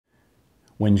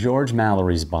When George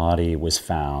Mallory's body was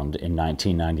found in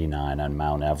 1999 on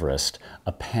Mount Everest,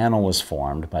 a panel was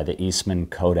formed by the Eastman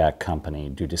Kodak Company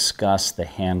to discuss the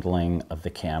handling of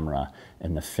the camera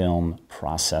and the film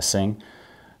processing.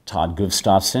 Todd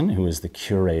Gustavson, who is the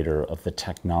curator of the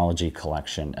technology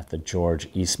collection at the George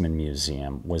Eastman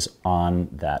Museum, was on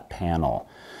that panel.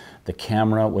 The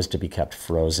camera was to be kept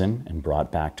frozen and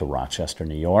brought back to Rochester,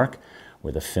 New York,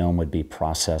 where the film would be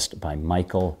processed by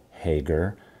Michael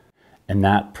Hager. And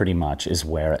that pretty much is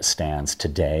where it stands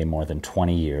today, more than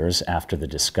 20 years after the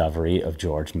discovery of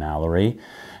George Mallory.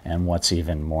 And what's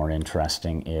even more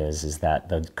interesting is that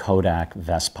the Kodak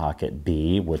Vest Pocket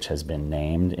B, which has been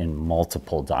named in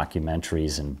multiple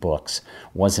documentaries and books,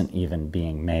 wasn't even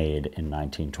being made in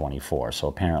 1924. So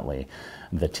apparently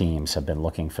the teams have been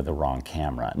looking for the wrong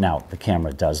camera. Now, the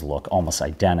camera does look almost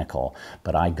identical,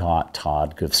 but I got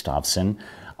Todd Gustavson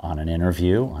on an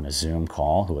interview, on a Zoom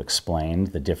call, who explained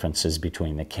the differences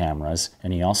between the cameras,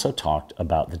 and he also talked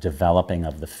about the developing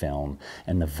of the film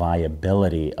and the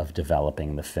viability of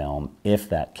developing the film if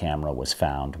that camera was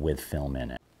found with film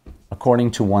in it. According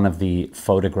to one of the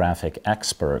photographic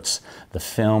experts, the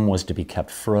film was to be kept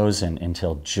frozen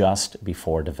until just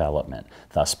before development,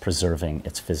 thus preserving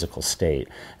its physical state.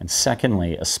 And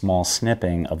secondly, a small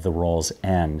snipping of the roll's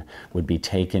end would be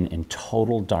taken in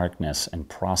total darkness and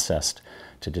processed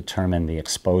to determine the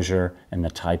exposure and the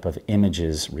type of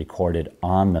images recorded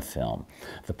on the film.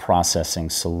 The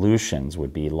processing solutions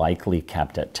would be likely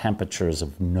kept at temperatures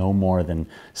of no more than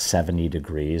 70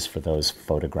 degrees. For those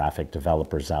photographic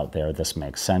developers out there, this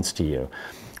makes sense to you,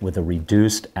 with a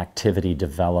reduced activity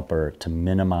developer to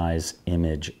minimize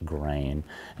image grain,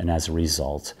 and as a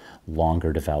result,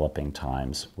 longer developing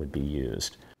times would be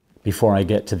used. Before I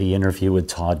get to the interview with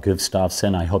Todd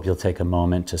Gustavson, I hope you'll take a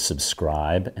moment to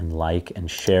subscribe and like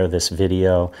and share this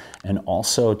video, and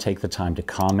also take the time to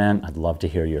comment. I'd love to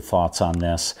hear your thoughts on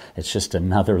this. It's just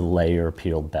another layer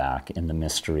peeled back in the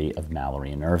mystery of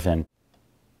Mallory and Irvin.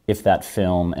 If that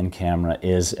film and camera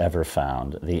is ever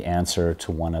found, the answer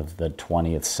to one of the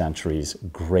 20th century's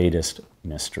greatest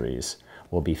mysteries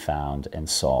will be found and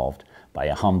solved by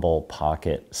a humble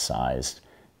pocket-sized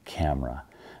camera.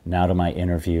 Now to my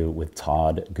interview with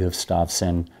Todd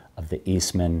Gustavson of the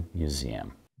Eastman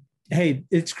Museum. Hey,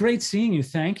 it's great seeing you.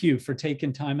 Thank you for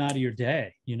taking time out of your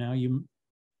day. I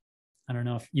don't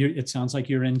know if it sounds like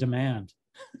you're in demand.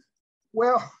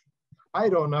 Well, I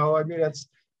don't know. I mean, it's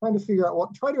trying to figure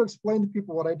out try to explain to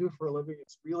people what I do for a living.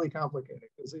 It's really complicated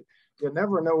because you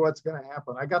never know what's going to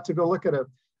happen. I got to go look at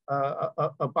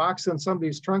a box in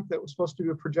somebody's trunk that was supposed to be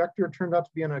a projector. It turned out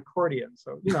to be an accordion.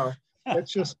 So,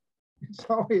 it's just, it's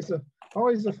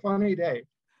always a funny day.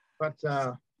 But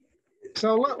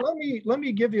so let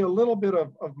me give you a little bit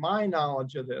of my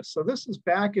knowledge of this. So this is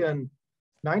back in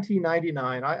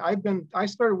 1999. I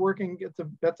started working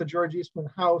at the George Eastman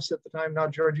House, at the time now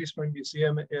George Eastman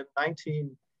Museum, in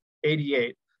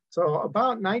 1988. So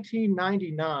about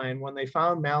 1999, when they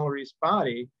found Mallory's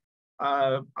body,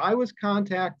 I was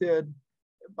contacted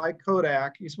by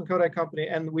Kodak, Eastman Kodak Company,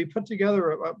 and we put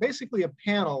together basically a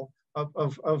panel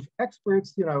of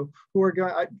experts, who are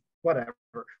going, whatever.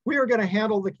 We are going to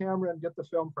handle the camera and get the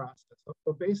film processed.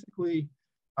 So basically,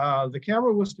 the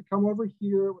camera was to come over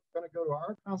here. It was going to go to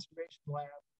our conservation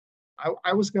lab.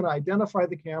 I was going to identify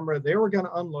the camera. They were going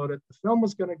to unload it. The film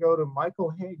was going to go to Michael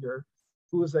Hager,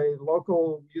 who is a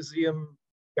local museum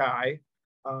guy.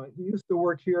 He used to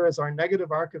work here as our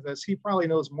negative archivist. He probably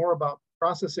knows more about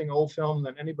processing old film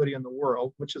than anybody in the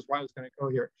world, which is why I was going to go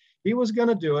here. He was going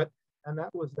to do it. And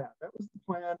that was that. That was the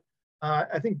plan.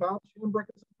 I think Bob Schoenberg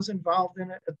was involved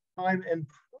in it at the time, and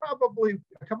probably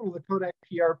a couple of the Kodak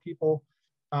PR people,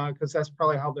 because that's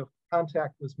probably how the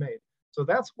contact was made. So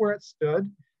that's where it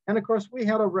stood. And of course, we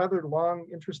had a rather long,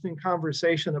 interesting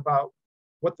conversation about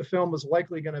what the film was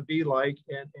likely going to be like.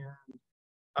 And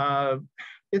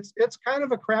it's kind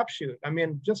of a crapshoot. I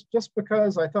mean, just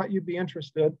because I thought you'd be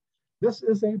interested, this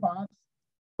is a box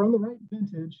from the right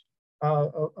vintage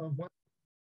of what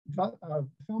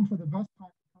film for the Vest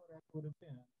Pocket Kodak would have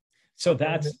been. So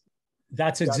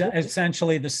that's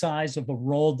essentially the size of a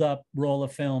rolled up roll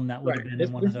of film that would have been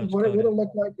in one of those. This is what it would have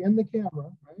looked like in the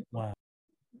camera, right? Wow.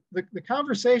 The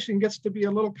conversation gets to be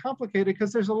a little complicated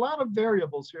because there's a lot of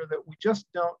variables here that we just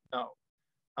don't know,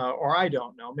 or I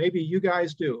don't know. Maybe you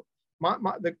guys do.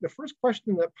 The first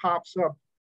question that pops up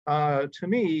to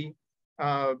me,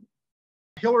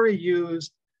 Hillary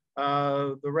used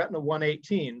the Retina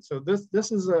 118. So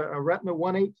this is a Retina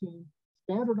 118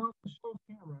 standard off-the-shelf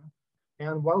camera.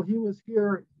 And while he was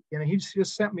here, he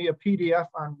just sent me a PDF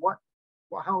on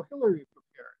how Hillary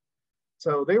prepared.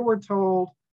 So they were told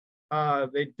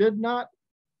they did not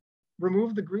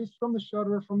remove the grease from the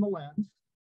shutter from the lens.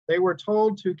 They were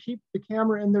told to keep the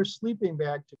camera in their sleeping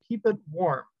bag to keep it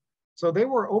warm. So they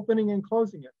were opening and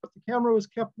closing it, but the camera was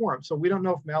kept warm. So we don't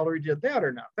know if Mallory did that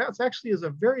or not. That's actually is a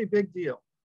very big deal.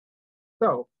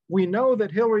 So we know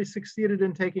that Hillary succeeded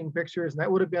in taking pictures, and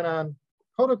that would have been on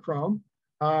Kodachrome,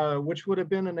 which would have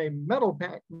been in a metal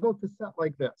cassette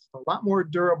like this, a lot more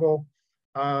durable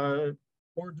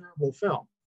film.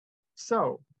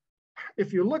 So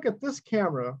if you look at this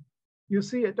camera, you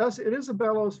see it is a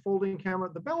bellows folding camera.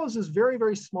 The bellows is very,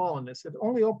 very small in this. It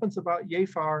only opens about yay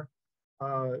far,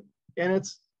 and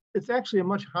it's actually a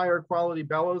much higher quality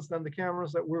bellows than the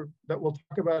cameras that we'll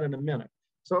talk about in a minute.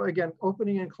 So again,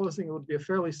 opening and closing it would be a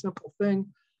fairly simple thing.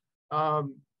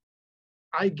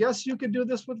 I guess you could do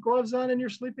this with gloves on in your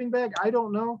sleeping bag. I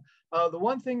don't know. The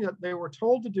one thing that they were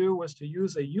told to do was to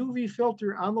use a UV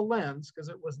filter on the lens because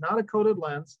it was not a coated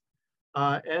lens,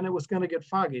 and it was going to get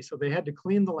foggy. So they had to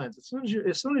clean the lens. As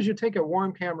soon as you take a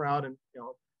warm camera out and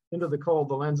into the cold,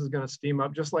 the lens is going to steam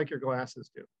up just like your glasses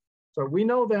do. So we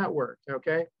know that worked.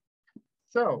 Okay.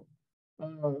 So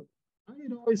I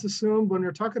had always assumed when we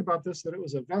were talking about this that it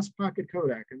was a vest pocket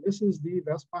Kodak, and this is the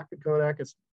vest pocket Kodak.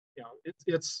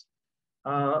 It's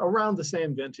around the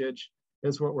same vintage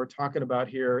is what we're talking about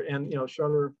here. And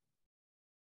shutter,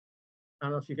 I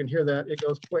don't know if you can hear that. It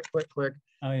goes click, click, click.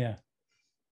 Oh yeah.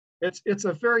 It's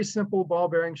a very simple ball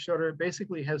bearing shutter. It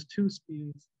basically has 2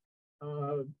 speeds.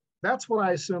 That's what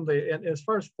I assumed. And as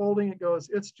far as folding it goes,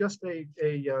 it's just a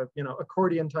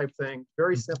accordion type thing.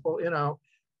 Very simple in out.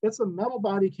 It's a metal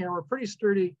body camera, pretty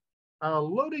sturdy.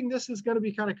 Loading this is going to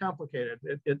be kind of complicated.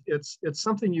 It's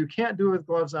something you can't do with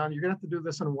gloves on. You're going to have to do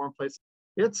this in a warm place.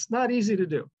 It's not easy to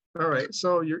do. All right,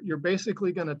 so you're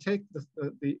basically going to take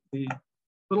the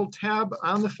little tab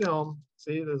on the film.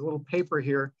 See, there's a little paper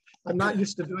here. I'm not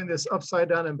used to doing this upside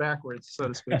down and backwards, so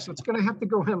to speak. So it's going to have to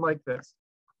go in like this.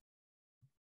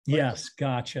 Yes,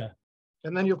 gotcha.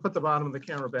 And then you'll put the bottom of the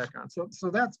camera back on.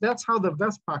 So that's how the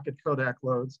vest pocket Kodak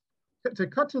loads. To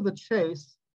cut to the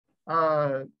chase,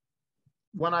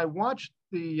 when I watched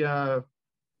the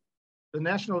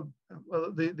national,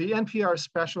 the NPR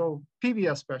special,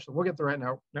 PBS special, we'll get the right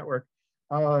network,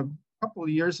 a couple of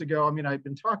years ago, I've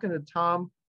been talking to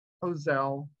Tom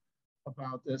Hozell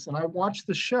about this, and I watched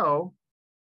the show,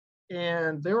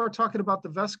 and they were talking about the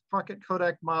vest pocket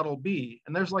Kodak Model B,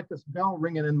 and there's like this bell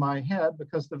ringing in my head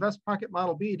because the vest pocket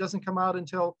Model B doesn't come out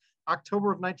until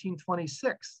October of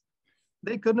 1926.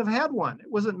 They couldn't have had one.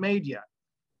 It wasn't made yet.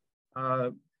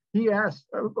 He asked,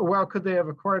 well, could they have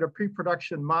acquired a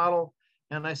pre-production model?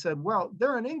 And I said, well,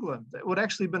 they're in England. It would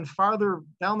actually have been farther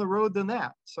down the road than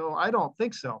that. So I don't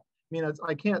think so.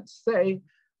 I can't say,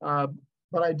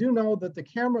 but I do know that the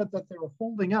camera that they were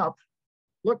holding up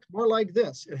looked more like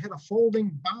this. It had a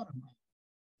folding bottom.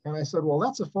 And I said, well,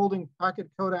 that's a folding pocket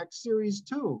Kodak Series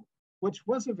 2, which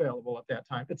was available at that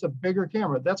time. It's a bigger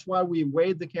camera. That's why we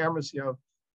weighed the cameras.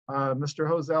 Mr.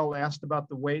 Hozell asked about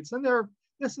the weights, and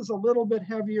this is a little bit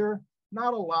heavier,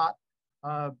 not a lot.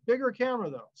 Bigger camera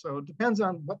though, so it depends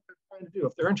on what they're trying to do.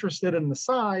 If they're interested in the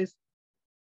size,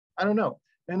 I don't know.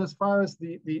 And as far as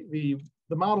the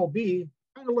Model B,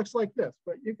 kind of looks like this,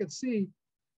 but you can see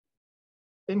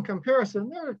in comparison,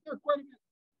 they're quite a bit.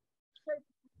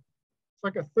 It's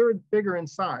like a third bigger in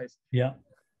size. Yeah.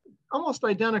 Almost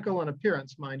identical in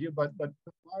appearance, mind you, but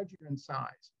larger in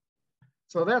size.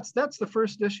 So that's the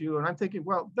first issue, and I'm thinking,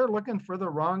 well, they're looking for the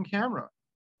wrong camera,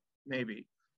 maybe.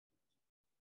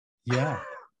 Yeah,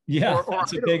 or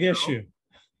that's a big issue.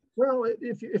 Well,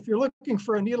 if you're looking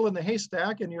for a needle in the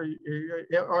haystack and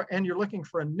you're looking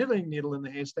for a knitting needle in the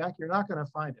haystack, you're not going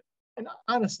to find it. And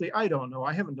honestly, I don't know.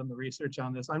 I haven't done the research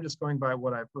on this. I'm just going by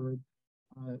what I've heard.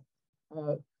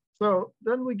 So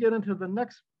then we get into the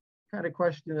next kind of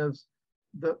question is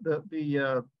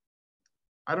the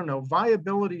I don't know,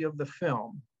 viability of the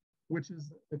film, which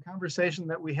is the conversation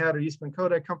that we had at Eastman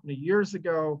Kodak Company years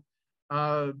ago.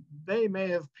 They may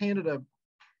have painted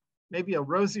maybe a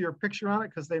rosier picture on it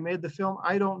because they made the film.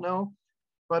 I don't know.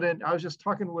 But I was just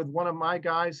talking with one of my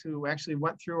guys who actually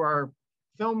went through our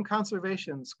film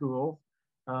conservation school,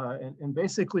 and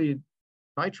basically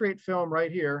nitrate film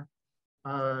right here.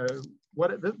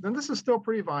 Then this is still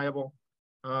pretty viable.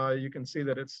 You can see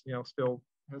that it's still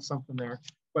has something there.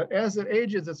 But as it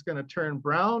ages, it's going to turn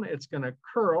brown. It's going to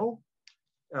curl.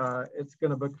 It's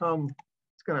going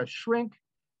to shrink,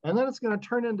 and then it's going to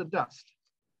turn into dust.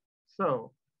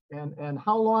 So, and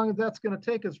how long that's going to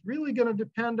take is really going to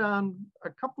depend on a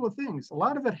couple of things. A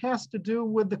lot of it has to do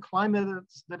with the climate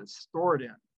that it's stored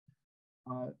in.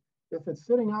 If it's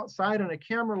sitting outside on a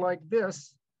camera like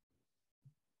this,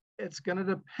 it's going to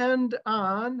depend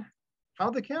on how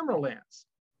the camera lands.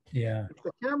 Yeah. If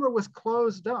the camera was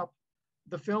closed up,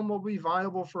 the film will be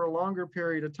viable for a longer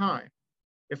period of time.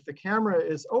 If the camera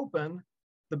is open,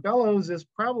 the bellows is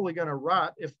probably going to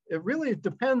rot. If it really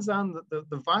depends on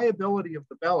the viability of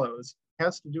the bellows,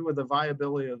 has to do with the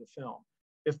viability of the film.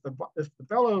 If the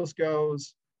bellows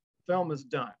goes, film is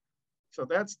done. So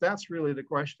that's really the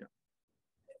question.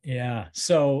 Yeah.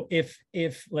 So if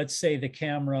let's say the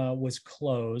camera was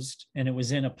closed and it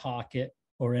was in a pocket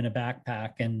or in a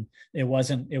backpack and it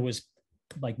was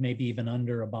like maybe even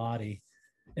under a body,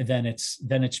 then it's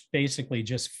basically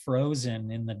just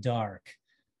frozen in the dark,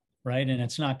 right? And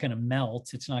it's not going to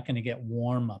melt. It's not going to get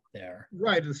warm up there.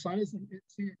 Right. The size,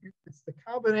 it's the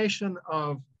combination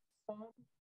of sun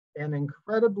and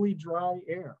incredibly dry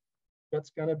air that's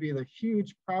going to be the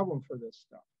huge problem for this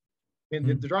stuff. I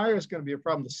mean, the dry air is going to be a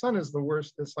problem. The sun is the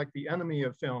worst. It's like the enemy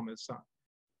of film is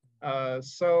sun.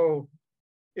 So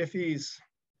if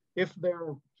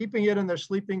they're keeping it in their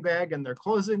sleeping bag and they're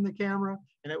closing the camera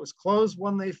and it was closed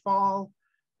when they fall,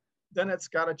 then it's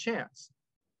got a chance.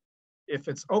 If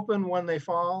it's open when they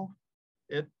fall,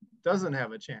 it doesn't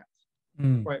have a chance,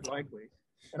 quite likely.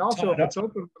 And also, if it's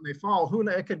open when they fall,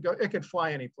 it could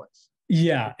fly any place.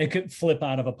 Yeah, it could flip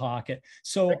out of a pocket.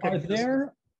 So are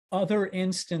there other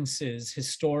instances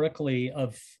historically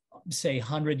of, say,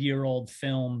 100-year-old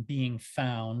film being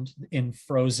found in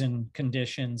frozen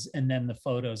conditions and then the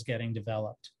photos getting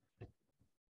developed?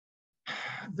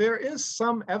 There is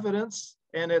some evidence,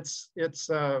 and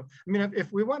I mean,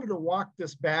 if we wanted to walk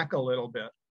this back a little bit,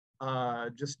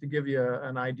 just to give you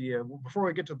an idea, before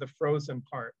we get to the frozen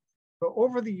part. But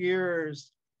over the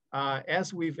years,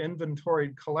 as we've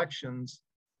inventoried collections,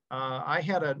 I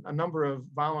had a number of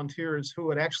volunteers who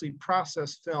would actually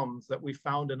process films that we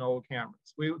found in old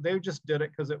cameras. They just did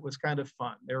it because it was kind of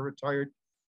fun. They're retired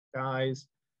guys.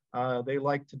 They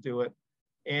like to do it.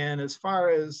 And as far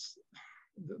as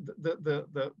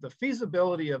the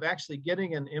feasibility of actually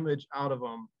getting an image out of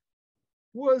them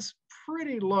was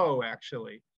pretty low,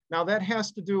 actually. Now, that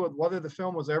has to do with whether the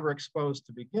film was ever exposed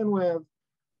to begin with,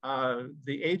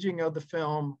 the aging of the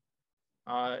film,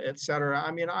 et cetera.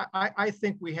 I mean, I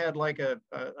think we had like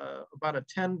about a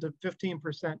 10 to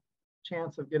 15%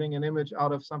 chance of getting an image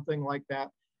out of something like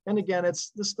that. And again,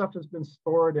 this stuff has been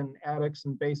stored in attics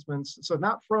and basements, so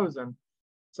not frozen.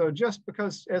 So just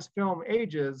because as film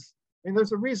ages, I mean,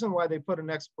 there's a reason why they put an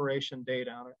expiration date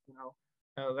on it. You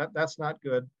know, that's not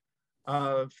good.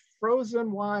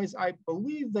 Frozen wise, I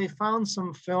believe they found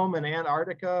some film in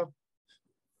Antarctica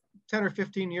 10 or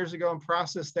 15 years ago and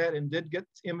processed that and did get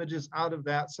images out of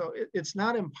that. So it's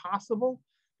not impossible,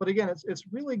 but again, it's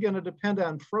really going to depend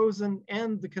on frozen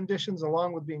and the conditions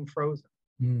along with being frozen.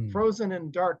 Frozen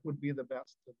and dark would be the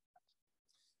best.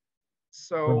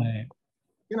 So, right.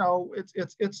 You know,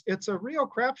 it's a real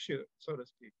crapshoot, so to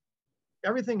speak.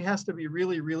 Everything has to be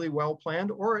really, really well planned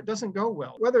or it doesn't go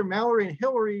well. Whether Mallory and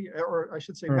Hillary, or I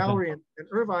should say Mallory and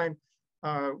Irvine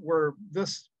were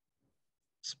this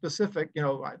specific, you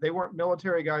know, they weren't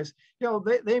military guys, you know,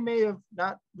 they may have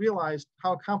not realized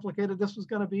how complicated this was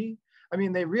going to be. I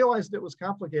mean, they realized it was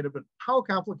complicated, but how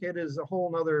complicated is a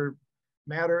whole nother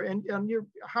matter. And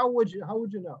how would you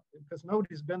know? Because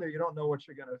nobody's been there, you don't know what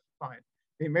you're going to find.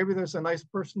 I mean, maybe there's a nice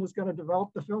person who's going to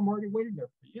develop the film already waiting there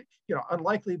for you. You know,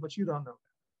 unlikely, but you don't know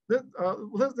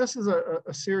that. This is a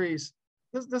series.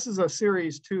 This is a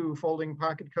series 2 folding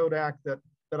pocket Kodak that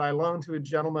I loaned to a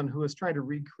gentleman who was trying to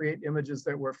recreate images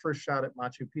that were first shot at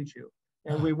Machu Picchu.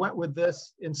 And we went with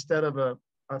this instead of a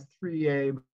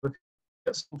 3A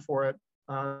for it.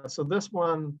 So this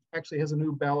one actually has a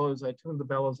new bellows. I tuned the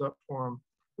bellows up for him.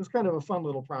 It was kind of a fun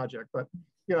little project, but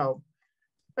you know,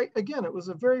 again, it was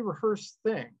a very rehearsed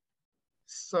thing.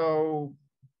 So.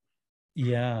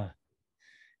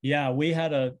 Yeah, we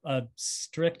had a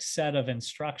strict set of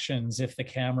instructions if the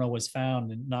camera was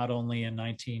found, not only in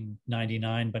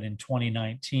 1999, but in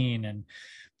 2019. And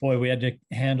boy, we had to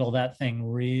handle that thing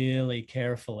really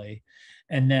carefully.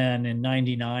 And then in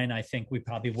 99, I think we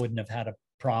probably wouldn't have had a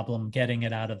problem getting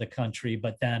it out of the country.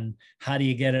 But then how do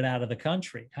you get it out of the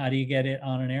country? How do you get it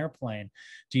on an airplane?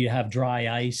 Do you have dry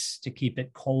ice to keep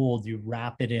it cold? You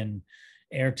wrap it in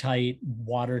airtight,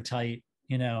 watertight,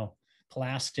 you know,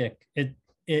 plastic.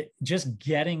 It just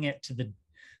getting it to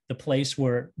the place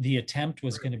where the attempt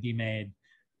was going to be made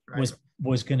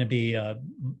was going to be a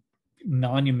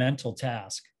monumental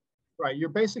task. Right. You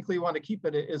basically want to keep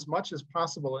it as much as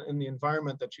possible in the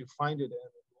environment that you find it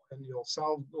in, and you'll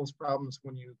solve those problems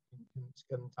when you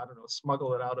can I don't know,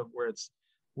 smuggle it out of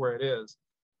where it is.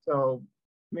 So,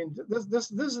 I mean,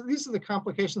 these are the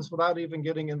complications without even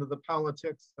getting into the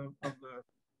politics of the,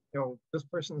 you know, this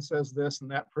person says this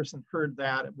and that person heard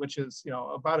that, which is, you know,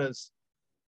 about as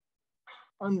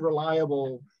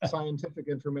unreliable scientific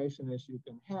information as you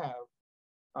can have.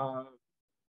 I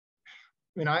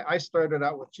mean, I started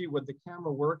out with, gee, would the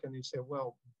camera work? And you say,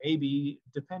 well, maybe,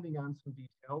 depending on some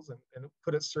details, and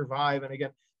could it survive? And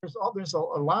again, there's a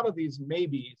lot of these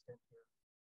maybes in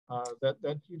here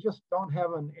that you just don't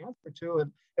have an answer to.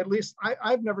 And at least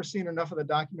I've never seen enough of the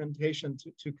documentation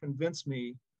to convince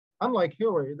me, unlike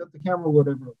Hillary, that the camera would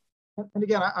ever. And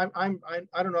again,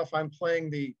 I don't know if I'm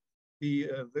playing the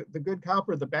good cop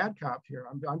or the bad cop here.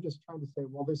 I'm just trying to say,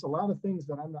 well, there's a lot of things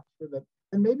that I'm not sure that,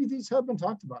 and maybe these have been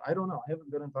talked about. I don't know. I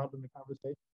haven't been involved in the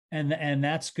conversation. And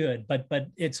that's good, but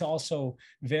it's also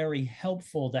very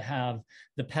helpful to have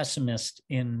the pessimist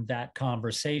in that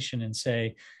conversation and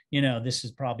say, you know, this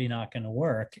is probably not going to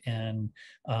work. And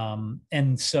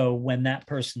so when that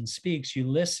person speaks, you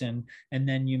listen, and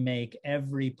then you make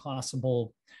every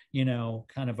possible, you know,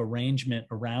 kind of arrangement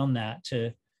around that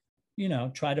to, you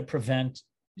know, try to prevent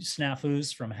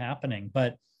snafus from happening.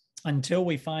 But until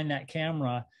we find that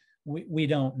camera, we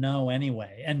don't know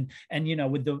anyway. And you know,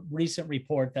 with the recent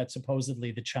report that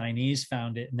supposedly the Chinese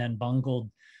found it and then bungled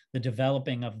the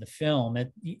developing of the film,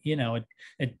 it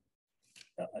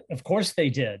of course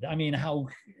they did. I mean, how,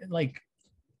 like,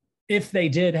 if they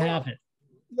did have it.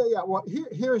 Yeah. Well,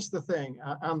 here's the thing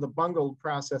on the bungled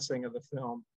processing of the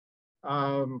film.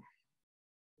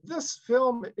 This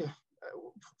film,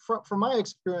 from my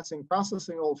experience in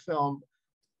processing old film,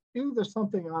 either there's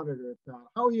something on it or it's not.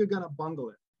 How are you going to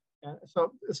bungle it? And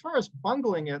so as far as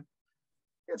bungling it,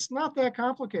 it's not that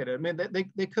complicated. I mean,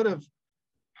 they could have,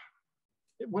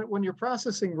 when you're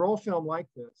processing roll film like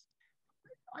this,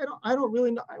 I don't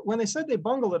really know. When they said they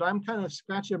bungled it, I'm kind of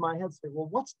scratching my head saying, well,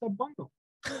 what's the bungle?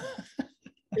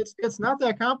 It's not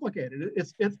that complicated.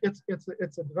 It's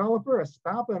a developer, a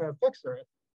stop, and a fixer.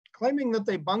 Claiming that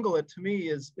they bungle it, to me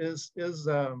is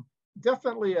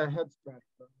definitely a head scratch.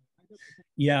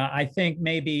 Yeah, I think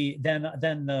maybe then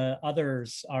the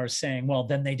others are saying, well,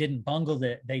 then they didn't bungle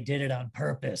it, they did it on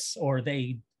purpose, or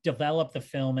they developed the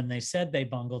film and they said they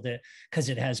bungled it because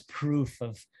it has proof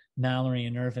of Mallory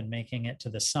and Irvin making it to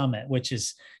the summit, which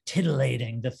is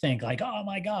titillating to think, like, oh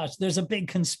my gosh, there's a big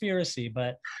conspiracy.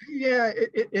 But yeah,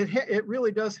 it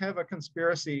really does have a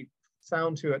conspiracy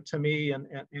sound to it, to me. And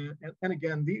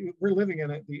again, we're living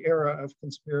in the era of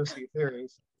conspiracy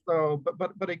theories. So,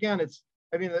 but again,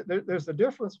 I mean, there's a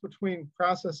difference between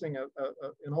processing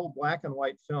an old black and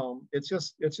white film. It's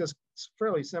just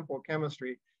fairly simple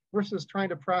chemistry versus trying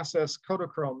to process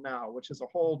Kodachrome now, which is a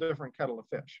whole different kettle of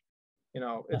fish. You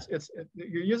know,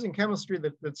 you're using chemistry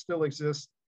that still exists.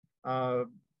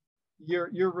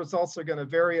 Your results are going to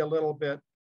vary a little bit,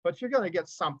 but you're going to get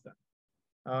something.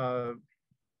 I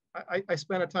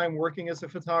spent a time working as a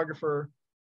photographer,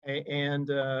 and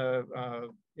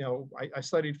you know, I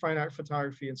studied fine art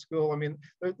photography in school. I mean,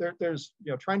 there's,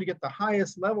 you know, trying to get the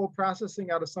highest level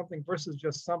processing out of something versus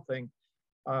just something.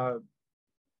 I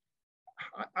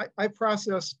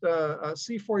processed a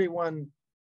C41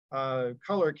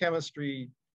 color chemistry,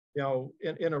 you know,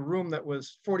 in a room that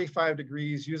was 45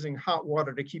 degrees using hot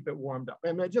water to keep it warmed up.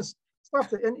 And it just stuff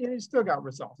that, and you still got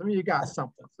results. I mean, you got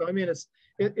something. So I mean, it's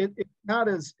not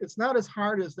as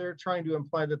hard as they're trying to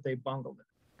imply that they bungled it.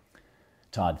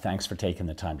 Todd, thanks for taking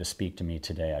the time to speak to me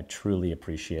today. I truly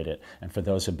appreciate it. And for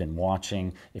those who've been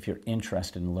watching, if you're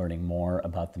interested in learning more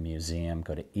about the museum,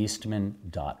 go to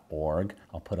eastman.org.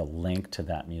 I'll put a link to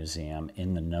that museum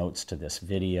in the notes to this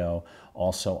video.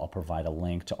 Also, I'll provide a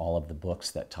link to all of the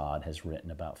books that Todd has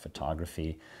written about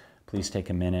photography. Please take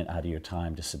a minute out of your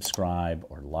time to subscribe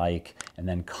or like, and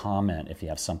then comment if you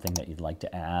have something that you'd like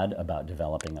to add about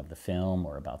developing of the film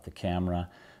or about the camera.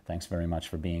 Thanks very much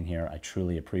for being here. I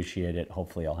truly appreciate it.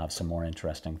 Hopefully I'll have some more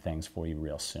interesting things for you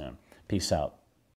real soon. Peace out.